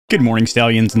Good morning,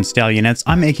 Stallions and Stallionettes.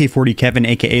 I'm AK40 Kevin,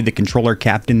 aka the Controller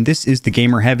Captain. This is the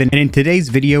GamerHeaven, and in today's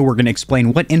video, we're going to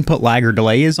explain what input lag or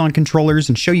delay is on controllers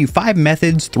and show you 5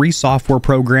 methods, 3 software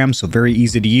programs, so very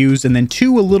easy to use, and then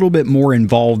 2 a little bit more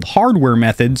involved hardware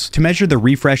methods to measure the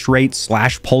refresh rate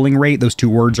 / polling rate. Those 2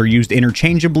 words are used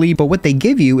interchangeably, but what they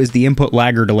give you is the input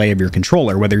lag or delay of your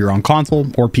controller, whether you're on console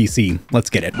or PC. Let's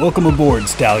get it. Welcome aboard,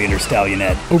 Stallion or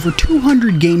Stallionette. Over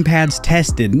 200 gamepads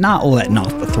tested, not letting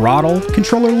off the throttle.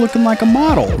 Controller looking like a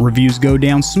model. Reviews go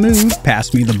down smooth.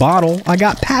 Pass me the bottle. I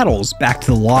got paddles. Back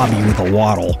to the lobby with a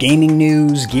waddle. Gaming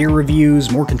news, gear reviews,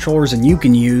 more controllers than you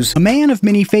can use. A man of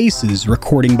many faces,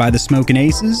 recording by the Smokin'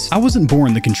 Aces. I wasn't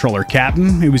born the controller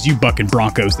captain. It was you bucking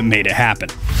Broncos that made it happen.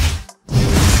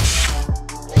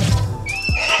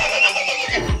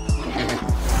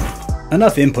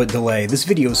 Enough input delay. This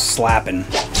video's slapping.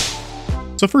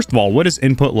 So first of all, what is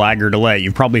input lag or delay?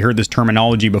 You've probably heard this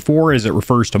terminology before as it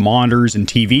refers to monitors and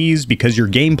TVs because your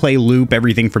gameplay loop,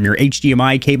 everything from your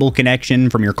HDMI cable connection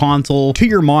from your console to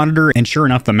your monitor, and sure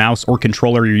enough, the mouse or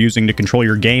controller you're using to control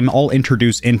your game all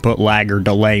introduce input lag or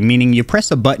delay, meaning you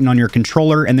press a button on your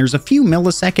controller and there's a few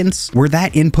milliseconds where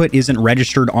that input isn't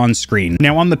registered on screen.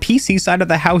 Now on the PC side of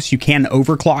the house, you can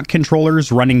overclock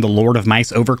controllers running the Lord of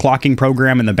Mice overclocking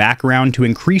program in the background to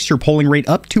increase your polling rate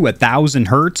up to 1000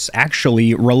 Hertz.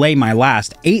 Actually, relay my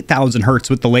last 8000 Hertz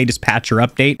with the latest patch or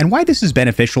update. And why this is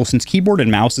beneficial, since keyboard and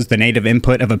mouse is the native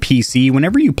input of a PC,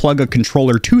 whenever you plug a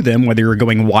controller to them, whether you're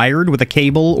going wired with a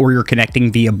cable or you're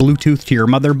connecting via Bluetooth to your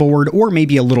motherboard or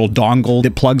maybe a little dongle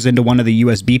that plugs into one of the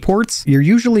USB ports, you're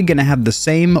usually going to have the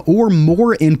same or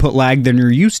more input lag than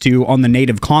you're used to on the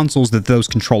native consoles that those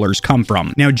controllers come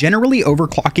from. Now, generally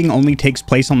overclocking only takes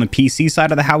place on the PC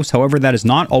side of the house. However, that is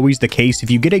not always the case. If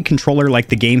you get a controller like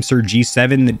the GameSir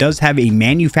G7 that does have a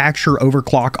manufacturer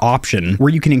overclock option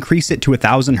where you can increase it to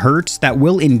 1000 Hertz, that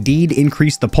will indeed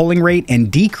increase the polling rate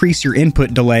and decrease your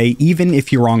input delay even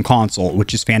if you're on console,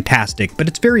 which is fantastic, but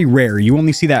it's very rare. You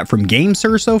only see that from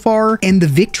GameSir so far, and the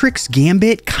Victrix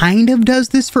Gambit kind of does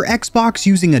this for Xbox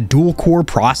using a dual core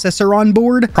processor on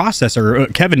board.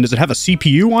 Kevin, does it have a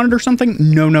CPU on it or something?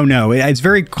 No. It's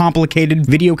very complicated.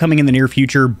 Video coming in the near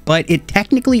future, but it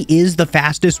technically is the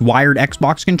fastest wired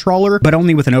Xbox controller, but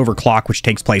only with an overclock, which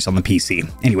takes place on the PC.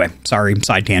 Anyway, sorry,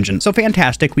 side tangent. So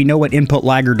fantastic. We know what input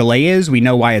lag or delay is. We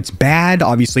know why it's bad.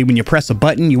 Obviously, when you press a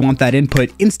button, you want that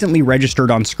input instantly registered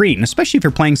on screen, especially if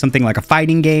you're playing something like a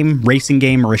fighting game, racing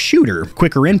game, or a shooter.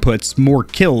 Quicker inputs, more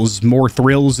kills, more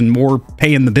thrills, and more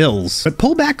paying the bills. But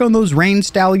pull back on those reins,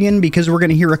 Stallion, because we're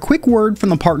going to hear a quick word from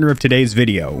the partner of today's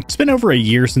video. It's been over a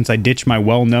year since I ditched my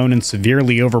well-known and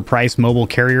severely overpriced mobile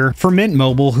carrier for Mint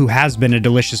Mobile, who has been a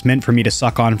delicious mint for me to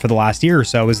suck on for the last year or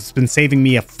so, as it's been saving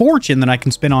me a fortune that I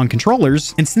can spend on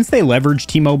controllers. And since they leverage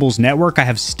T-Mobile's network, I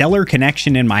have stellar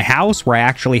connection in my house where I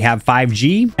actually have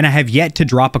 5G, and I have yet to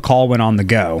drop a call when on the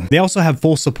go. They also have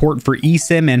full support for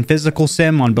eSIM and physical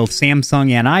SIM on both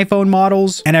Samsung and iPhone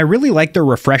models, and I really like their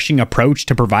refreshing approach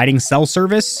to providing cell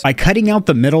service by cutting out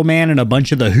the middleman and a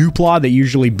bunch of the hoopla that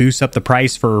usually boosts up the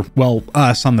price for, well,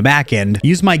 us on the back end.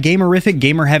 Use my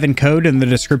GamerHeaven code in the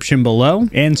description below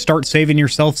and start saving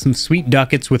yourself some sweet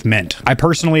ducats with Mint. I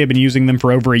personally have been using them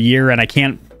for over a year, and I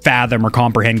can't fathom or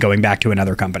comprehend going back to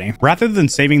another company. Rather than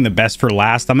saving the best for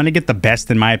last, I'm going to get the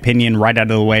best, in my opinion, right out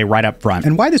of the way, right up front.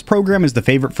 And why this program is the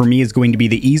favorite for me is going to be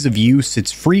the ease of use.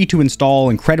 It's free to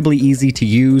install, incredibly easy to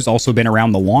use, also been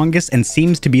around the longest, and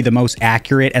seems to be the most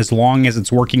accurate as long as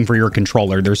it's working for your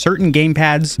controller. There's certain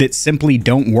gamepads that simply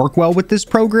don't work well with this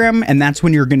program, and that's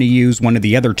when you're going to use one of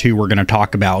the other 2 we're going to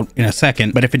talk about in a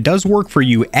second. But if it does work for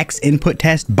you, Xinput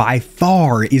Test by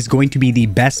far is going to be the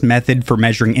best method for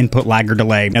measuring input lag or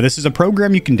delay. Now, this is a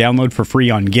program you can download for free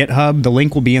on GitHub. The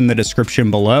link will be in the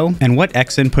description below. And what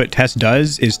Xinput Test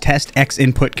does is test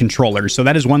Xinput controllers. So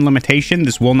that is one limitation.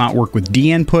 This will not work with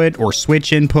D input or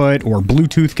switch input or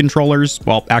Bluetooth controllers.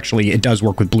 Well, actually, it does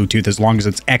work with Bluetooth as long as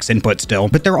it's Xinput still.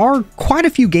 But there are quite a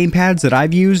few gamepads that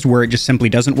I've used where it just simply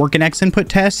doesn't work in Xinput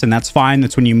Test, and that's fine.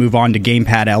 That's when you move on to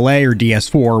Gamepadla or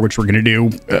DS4, which we're going to do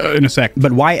in a sec.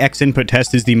 But why Xinput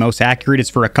Test is the most accurate is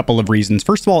for a couple of reasons.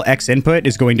 First of all, Xinput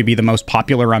is going to be the most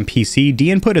popular on PC.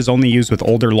 D-input is only used with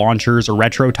older launchers or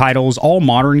retro titles. All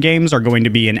modern games are going to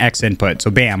be in Xinput.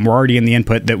 So bam, we're already in the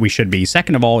input that we should be.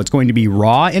 Second of all, it's going to be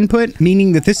raw input,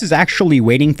 meaning that this is actually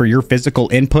waiting for your physical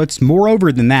inputs.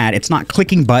 Moreover than that, it's not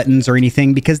clicking buttons or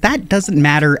anything, because that doesn't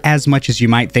matter as much as you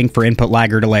might think for input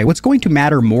lag or delay. What's going to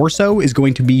matter more so is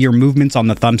going to be your movements on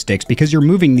the thumbsticks, because you're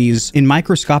moving these in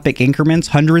microscopic increments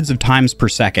hundreds of times per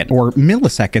second, or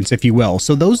milliseconds if you will.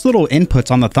 So those little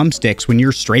inputs on the thumbsticks when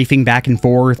you're strafing back and forth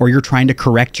forth, or you're trying to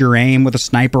correct your aim with a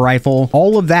sniper rifle,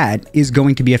 all of that is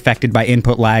going to be affected by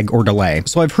input lag or delay.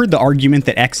 So I've heard the argument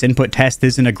that Xinput Test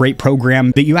isn't a great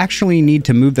program, that you actually need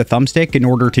to move the thumbstick in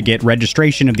order to get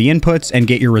registration of the inputs and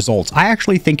get your results. I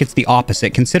actually think it's the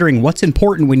opposite, considering what's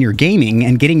important when you're gaming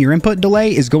and getting your input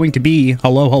delay is going to be,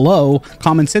 hello,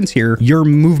 common sense here, your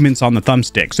movements on the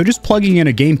thumbstick. So just plugging in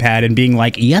a gamepad and being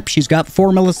like, yep, she's got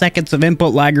 4 milliseconds of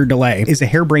input lag or delay is a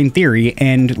harebrained theory,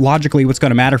 and logically what's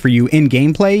going to matter for you in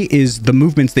gameplay is the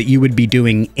movements that you would be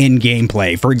doing in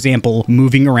gameplay. For example,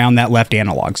 moving around that left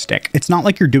analog stick. It's not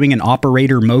like you're doing an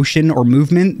operator motion or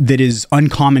movement that is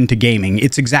uncommon to gaming.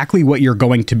 It's exactly what you're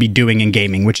going to be doing in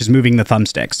gaming, which is moving the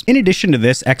thumbsticks. In addition to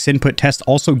this, Xinput Test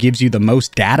also gives you the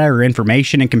most data or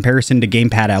information in comparison to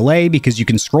Gamepadla, because you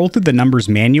can scroll through the numbers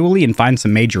manually and find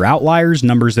some major outliers,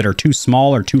 numbers that are too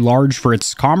small or too large for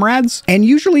its comrades. And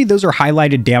usually those are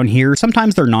highlighted down here.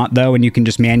 Sometimes they're not though, and you can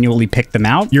just manually pick them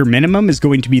out. Your minimum is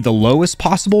going to be the lowest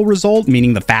possible result,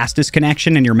 meaning the fastest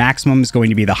connection, and your maximum is going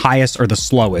to be the highest or the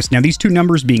slowest. Now these two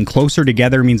numbers being closer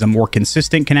together means a more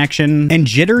consistent connection. And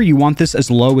jitter, you want this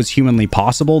as low as humanly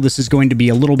possible. This is going to be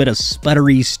a little bit of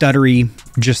sputtery, stuttery,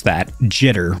 just that,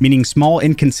 jitter, meaning small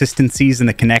inconsistencies in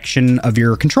the connection of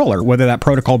your controller, whether that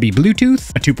protocol be Bluetooth,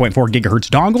 a 2.4 gigahertz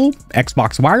dongle,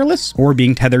 Xbox wireless, or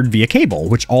being tethered via cable,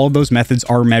 which all of those methods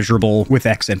are measurable with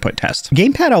Xinput Test.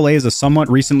 Gamepadla is a somewhat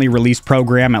recently released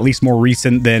program, at least more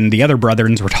recent than the other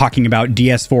brethrens we're talking about,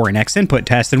 DS4 and Xinput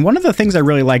Test. And one of the things I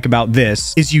really like about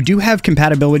this is you do have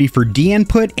compatibility for D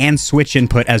input and switch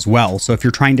input as well. So if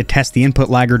you're trying to test the input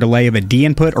lag or delay of a D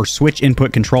input or switch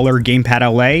input controller,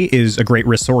 Gamepadla is a great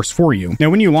resource for you. Now,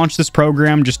 when you launch this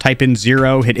program, just type in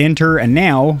 0, hit enter, and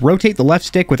now rotate the left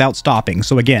stick without stopping.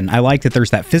 So again, I like that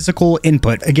there's that physical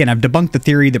input. Again, I've debunked the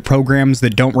theory that programs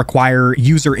that don't require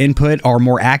user input are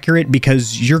more accurate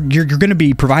because you're going to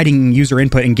be providing user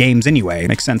input in games anyway.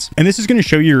 Makes sense. And this is going to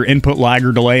show you your input lag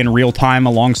or delay in real time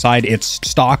alongside its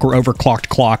stock or overclocked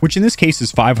clock, which in this case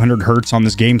is 500 hertz on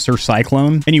this GameSir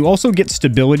Cyclone. And you also get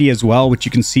stability as well, which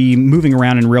you can see moving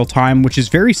around in real time, which is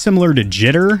very similar to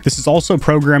jitter. This is also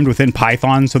programmed within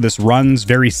Python, so this runs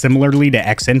very similarly to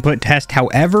Xinput Test.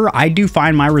 However, I do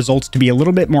find my results to be a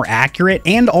little bit more accurate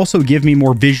and also give me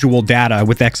more visual data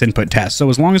with Xinput Test. So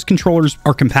as long as controllers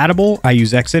are compatible, I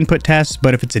use Xinput Test,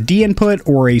 but if it's a D input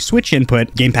or a switch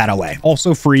input, Gamepadla.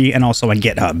 Also free and also on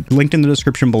GitHub. Linked in the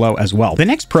description below as well. The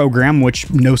next program, which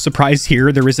no surprise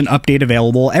here, there is an update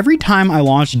available. Every time I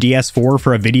launch DS4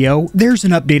 for a video, there's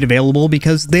an update available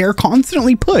because they are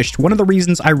constantly pushed. One of the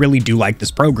reasons I really do like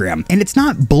this program. And it's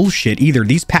not bullshit either.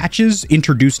 These patches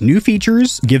introduce new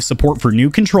features, give support for new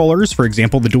controllers. For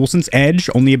example, the DualSense Edge,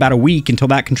 only about a week until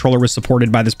that controller was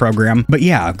supported by this program. But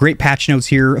yeah, great patch notes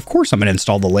here. Of course, I'm going to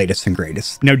install the latest and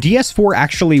greatest. Now, DS4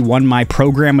 actually won my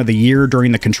Program of the Year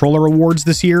during the Controller Awards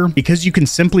this year because you can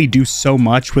simply do so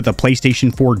much with a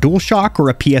PlayStation 4 DualShock or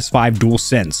a PS5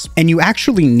 DualSense. And you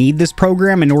actually need this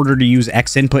program in order to use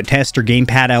Xinput Test or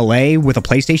Gamepadla with a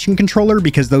PlayStation controller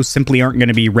because those simply aren't going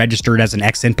to be registered as an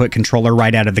Xinput controller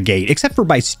right out of the gate, except for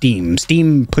by Steam.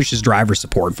 Steam pushes driver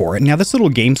support for it. Now, this little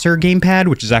GameSir gamepad,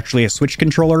 which is actually a Switch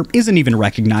controller, isn't even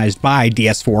recognized by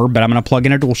DS4, but I'm going to plug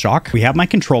in a DualShock. We have my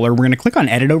controller. We're going to click on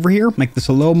Edit over here, make this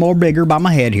a little more bigger by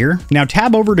my head here. Now,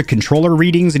 tab over to controller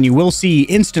readings, and you will see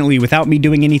instantly, without me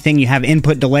doing anything, you have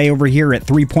input delay over here at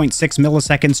 3.6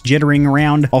 milliseconds jittering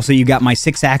around. Also, you got my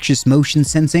 6-axis motion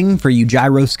sensing for you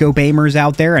gyroscope aimers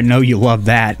out there. I know you love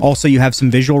that. Also, you have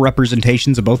some visual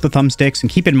representations of both the thumbsticks, and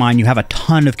keep in mind, you have a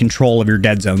ton of control of your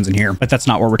dead zones in here, but that's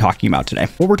not what we're talking about today.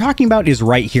 What we're talking about is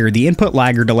right here, the input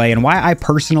lag or delay, and why I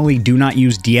personally do not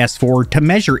use DS4 to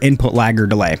measure input lag or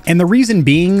delay. And the reason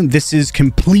being, this is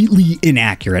completely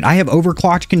inaccurate. I have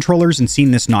overclocked controllers and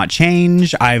seen this not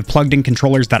change. I've plugged in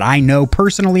controllers that I know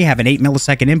personally have an 8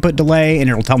 millisecond input delay, and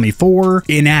it'll tell me 4.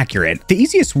 Inaccurate. The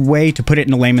easiest way to put it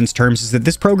in layman's terms is that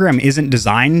this program isn't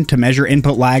designed to measure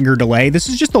input lag or delay. This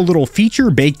is just a little feature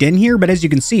baked in here, but as you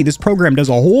can see, this program does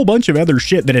a whole bunch of other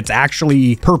shit that it's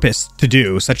actually purposed to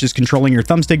do, such as controlling your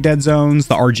thumbstick dead zones,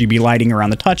 the RGB lighting around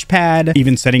the touchpad,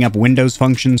 even setting up Windows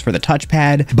functions for the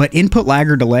touchpad. But input lag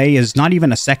or delay is not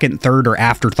even a second, third, or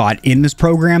afterthought in this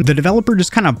program. The developer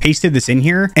just kind of pasted this in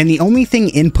here, and the only thing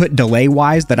input delay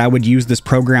wise that I would use this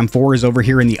program for is over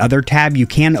here in the other tab. You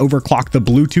can overclock the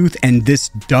Bluetooth, and this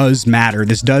does matter.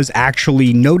 This does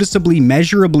actually noticeably,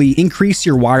 measurably increase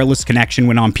your wireless connection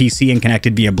when on PC and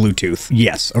connected via Bluetooth.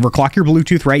 Yes, overclock your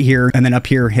Bluetooth right here, and then up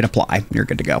here, hit apply. You're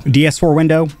good to go. DS4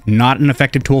 window, not an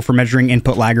effective tool for measuring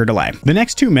input lag or delay. The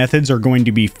next two methods are going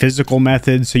to be physical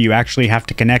methods, so you actually have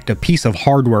to connect a piece of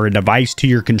hardware, a device, to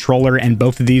your controller, and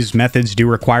both of these methods do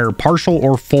require partial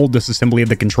or full disassembly of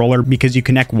the controller because you you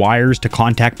connect wires to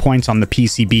contact points on the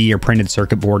PCB or printed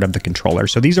circuit board of the controller.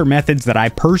 So these are methods that I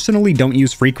personally don't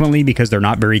use frequently because they're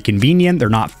not very convenient, they're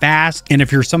not fast, and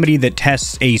if you're somebody that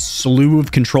tests a slew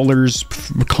of controllers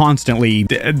constantly,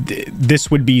 this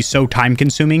would be so time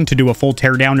consuming to do a full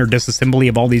teardown or disassembly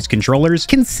of all these controllers.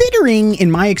 Considering,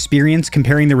 in my experience,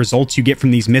 comparing the results you get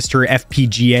from these Mr.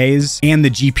 FPGAs and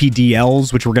the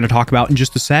GPDLs, which we're going to talk about in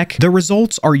just a sec, the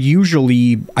results are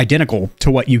usually identical to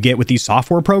what you get with these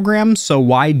software programs. So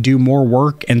why do more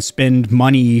work and spend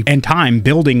money and time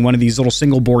building one of these little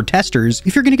single board testers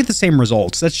if you're going to get the same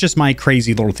results? That's just my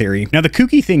crazy little theory. Now, the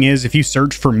kooky thing is, if you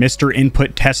search for Mr.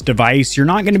 Input Test Device, you're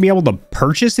not going to be able to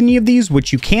purchase any of these.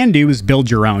 What you can do is build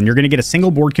your own. You're going to get a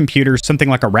single board computer, something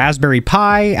like a Raspberry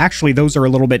Pi. Actually, those are a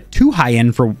little bit too high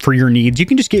end for your needs. You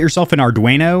can just get yourself an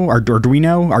Arduino.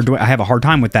 I have a hard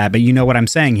time with that, but you know what I'm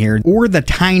saying here. Or the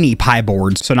tiny Pi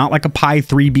boards. So not like a Pi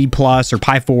 3B Plus or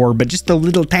Pi 4, but just the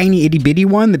little tiny itty bitty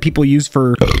one that people use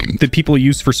for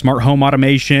smart home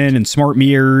automation and smart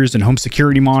mirrors and home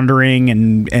security monitoring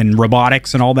and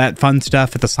robotics and all that fun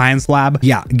stuff at the science lab.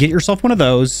 Yeah, get yourself one of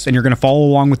those, and you're going to follow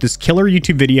along with this killer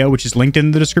YouTube video, which is linked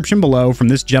in the description below, from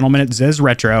this gentleman at Zez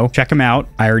Retro. Check him out.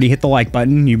 I already hit the like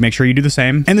button. You make sure you do the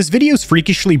same. And this video is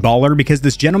freakishly baller because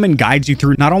this gentleman guides you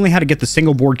through not only how to get the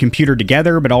single board computer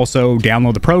together, but also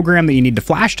download the program that you need to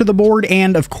flash to the board,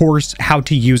 and of course, how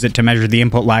to use it to measure the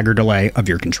input lag or delay of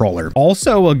your controller.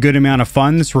 Also a good amount of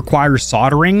fun. This requires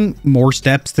soldering, more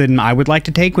steps than I would like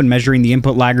to take when measuring the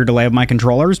input lag or delay of my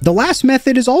controllers. The last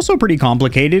method is also pretty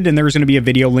complicated, and there's going to be a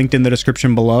video linked in the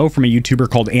description below from a YouTuber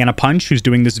called Anna Punch, who's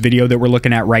doing this video that we're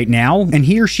looking at right now, and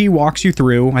he or she walks you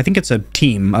through, I think it's a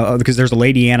team, because there's a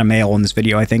lady and a male in this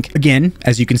video, I think. Again,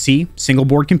 as you can see, single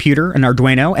board computer, an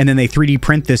Arduino, and then they 3D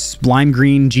print this lime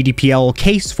green GDPL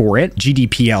case for it.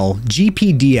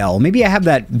 GPDL. Maybe I have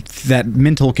that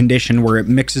mental condition where it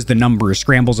mixes the numbers,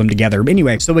 scrambles them together. But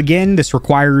anyway, so again, this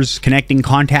requires connecting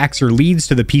contacts or leads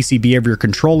to the PCB of your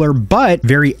controller, but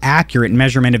very accurate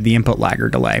measurement of the input lag or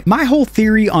delay. My whole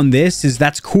theory on this is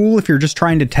that's cool if you're just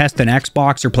trying to test an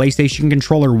Xbox or PlayStation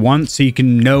controller once so you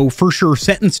can know for sure,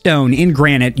 set in stone, in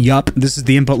granite, yup, this is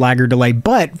the input lag or delay.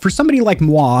 But for somebody like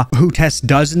moi, who tests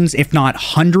dozens, if not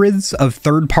hundreds of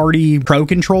third-party pro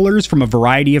controllers from a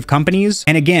variety of companies,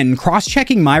 and again,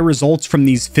 cross-checking my results from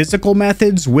these physical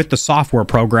methods with the software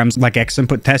programs like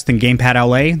Xinput Test and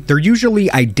Gamepadla, they're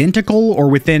usually identical or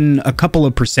within a couple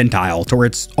of percentiles, or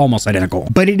it's almost identical.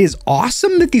 But it is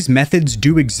awesome that these methods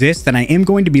do exist, and I am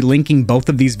going to be linking both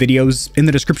of these videos in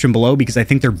the description below because I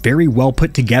think they're very well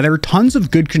put together. Tons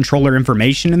of good controller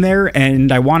information in there,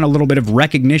 and I want a little bit of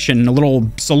recognition, a little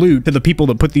salute to the people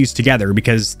that put these together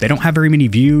because they don't have very many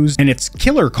views, and it's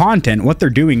killer content. What they're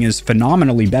doing is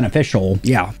phenomenally beneficial.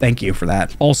 Yeah, thank you for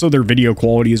that. Also, their video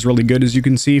quality is really good, as you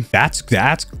can see. That's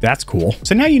cool.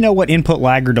 So now you know what input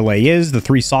lag or delay is, the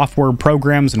 3 software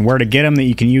programs and where to get them that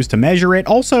you can use to measure it.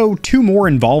 Also, 2 more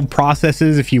involved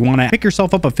processes if you want to pick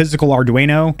yourself up a physical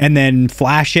Arduino and then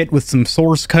flash it with some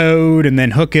source code and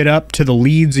then hook it up to the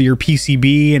leads of your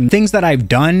PCB, and things that I've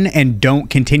done and don't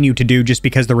continue to do just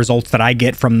because the results that I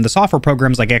get from the software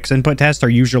programs like Xinput Test are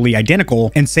usually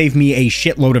identical and save me a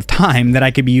shitload of time that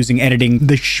I could be using editing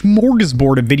the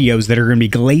smorgasbord of videos that are going to be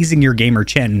glazing your gamer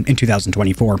chin in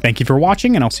 2024. Thank you for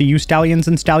watching, and I'll see you Stallions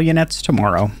and Stallionettes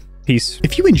tomorrow. Peace.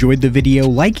 If you enjoyed the video,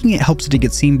 liking it helps it to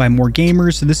get seen by more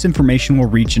gamers, so this information will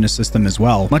reach and assist them as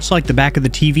well. Much like the back of the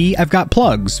TV, I've got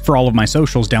plugs for all of my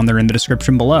socials down there in the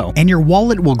description below. And your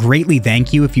wallet will greatly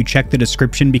thank you if you check the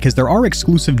description because there are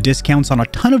exclusive discounts on a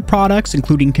ton of products,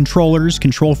 including controllers,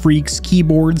 KontrolFreeks,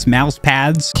 keyboards, mouse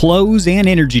pads, clothes, and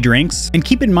energy drinks. And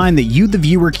keep in mind that you, the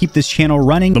viewer, keep this channel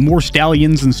running. The more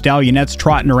Stallions and Stallionettes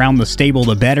trotting around the stable,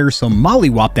 the better, so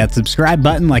mollywop that subscribe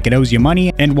button like it owes you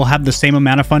money, and we'll have the same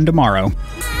amount of fun tomorrow.